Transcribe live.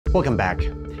Welcome back.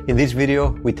 In this video,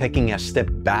 we're taking a step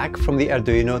back from the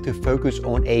Arduino to focus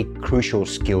on a crucial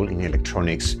skill in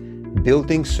electronics,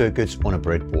 building circuits on a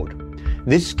breadboard.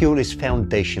 This skill is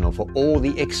foundational for all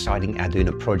the exciting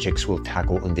Arduino projects we'll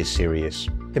tackle in this series.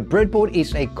 The breadboard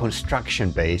is a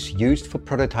construction base used for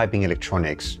prototyping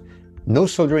electronics. No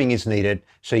soldering is needed,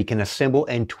 so you can assemble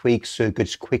and tweak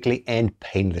circuits quickly and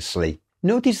painlessly.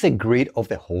 Notice the grid of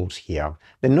the holes here.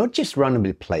 They're not just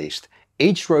randomly placed.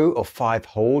 Each row of 5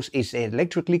 holes is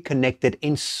electrically connected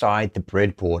inside the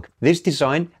breadboard. This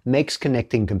design makes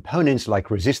connecting components like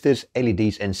resistors,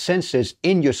 LEDs and sensors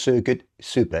in your circuit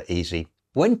super easy.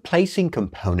 When placing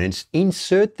components,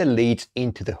 insert the leads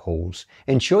into the holes.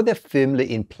 Ensure they're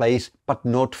firmly in place but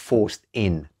not forced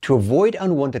in. To avoid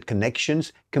unwanted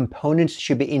connections, components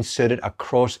should be inserted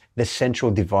across the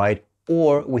central divide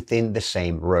or within the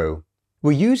same row.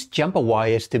 We use jumper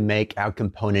wires to make our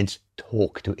components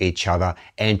talk to each other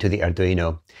and to the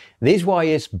Arduino. These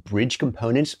wires bridge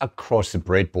components across the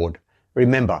breadboard.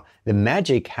 Remember, the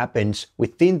magic happens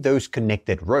within those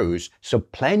connected rows, so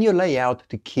plan your layout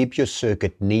to keep your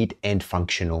circuit neat and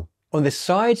functional. On the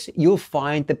sides, you'll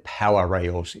find the power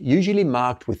rails, usually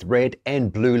marked with red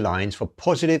and blue lines for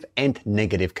positive and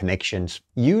negative connections.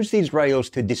 Use these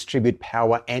rails to distribute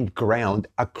power and ground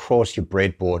across your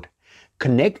breadboard.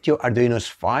 Connect your Arduino's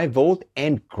 5V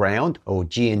and ground or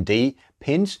GND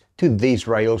pins to these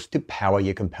rails to power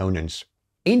your components.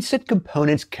 Insert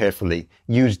components carefully.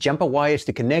 Use jumper wires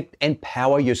to connect and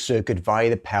power your circuit via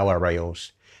the power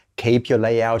rails. Keep your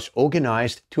layouts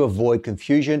organized to avoid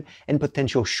confusion and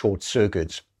potential short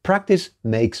circuits. Practice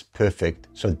makes perfect,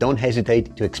 so don't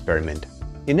hesitate to experiment.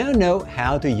 You now know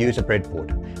how to use a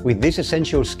breadboard. With this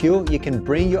essential skill, you can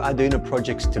bring your Arduino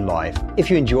projects to life.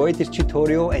 If you enjoyed this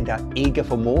tutorial and are eager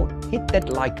for more, hit that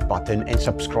like button and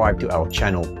subscribe to our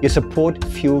channel. Your support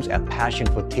fuels our passion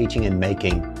for teaching and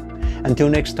making. Until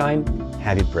next time,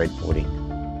 happy breadboarding.